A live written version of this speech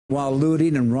While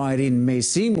looting and rioting may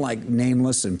seem like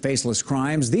nameless and faceless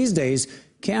crimes, these days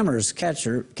cameras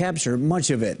capture much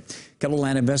of it.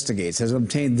 KELOLAND Investigates has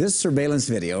obtained this surveillance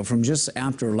video from just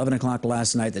after 11 o'clock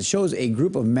last night that shows a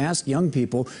group of masked young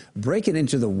people breaking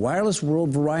into the Wireless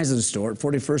World Verizon store at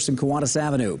 41st and Kiwanis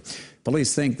Avenue.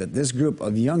 Police think that this group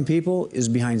of young people is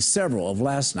behind several of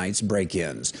last night's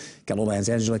break-ins. KELOLAND's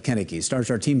Angela Kennecke starts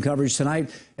our team coverage tonight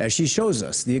as she shows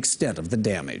us the extent of the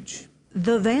damage.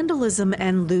 The vandalism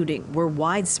and looting were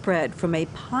widespread from a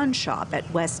pawn shop at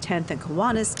West 10th and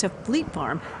Kiwanis to Fleet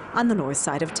Farm on the north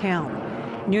side of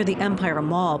town. Near the Empire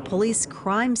Mall, police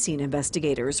crime scene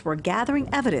investigators were gathering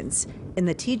evidence in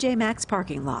the TJ Maxx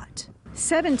parking lot.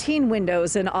 17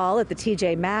 windows in all at the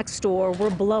TJ Maxx store were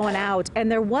blown out,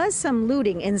 and there was some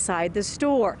looting inside the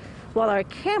store. While our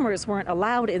cameras weren't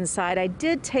allowed inside, I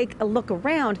did take a look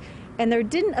around, and there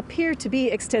didn't appear to be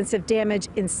extensive damage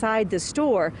inside the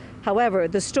store. However,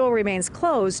 the store remains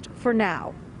closed for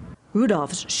now.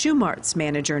 Rudolph Schumart's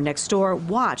manager next door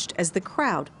watched as the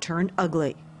crowd turned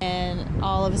ugly. And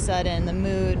all of a sudden the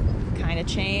mood kind of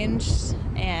changed,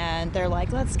 and they're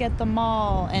like, let's get the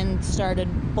mall, and started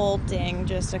bolting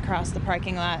just across the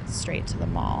parking lot straight to the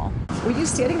mall. Were you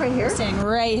standing right here? Standing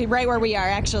right where we are,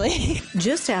 actually.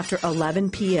 Just after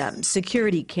 11 p.m.,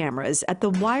 security cameras at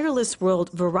the Wireless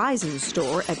World Verizon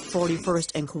store at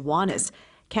 41st and Kiwanis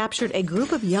captured a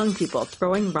group of young people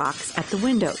throwing rocks at the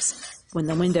windows. When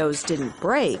the windows didn't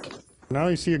break, now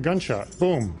you see a gunshot.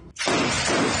 Boom.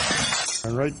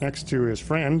 And right next to his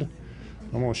friend,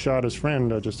 almost shot his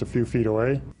friend just a few feet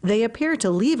away. They appeared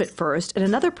to leave at first, and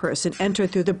another person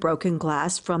entered through the broken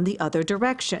glass from the other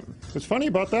direction. What's funny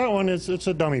about that one is it's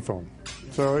a dummy phone.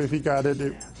 So if he got it,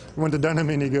 it wouldn't have done him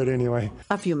any good anyway.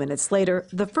 A few minutes later,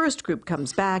 the first group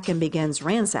comes back and begins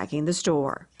ransacking the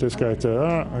store. This guy said,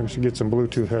 I should get some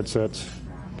Bluetooth headsets.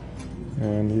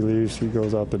 And he leaves, he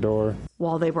goes out the door.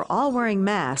 While they were all wearing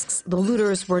masks, the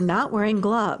looters were not wearing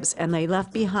gloves, and they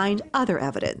left behind other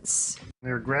evidence.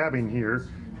 They're grabbing here,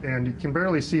 and you can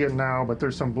barely see it now, but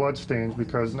there's some blood stains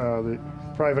because the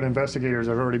private investigators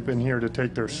have already been here to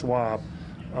take their swab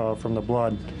from the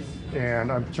blood.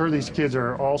 And I'm sure these kids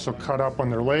are also cut up on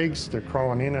their legs. They're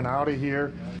crawling in and out of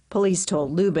here. Police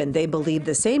told Lubin they believe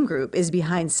the same group is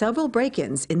behind several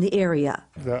break-ins in the area.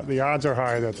 The odds are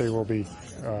high that they will be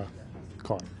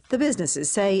caught. The businesses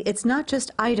say it's not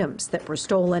just items that were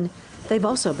stolen, they've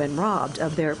also been robbed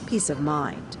of their peace of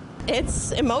mind.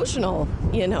 It's emotional,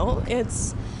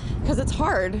 it's because it's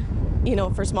hard,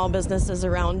 for small businesses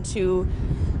around to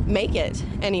make it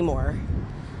anymore.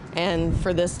 And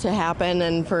for this to happen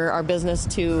and for our business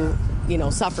to,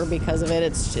 suffer because of it,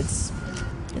 it's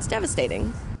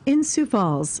devastating. In Sioux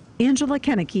Falls, Angela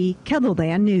Kennecke,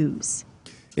 KELOLAND News.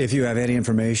 If you have any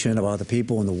information about the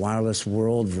people in the Wireless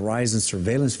World Verizon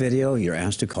surveillance video, you're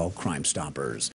asked to call Crime Stoppers.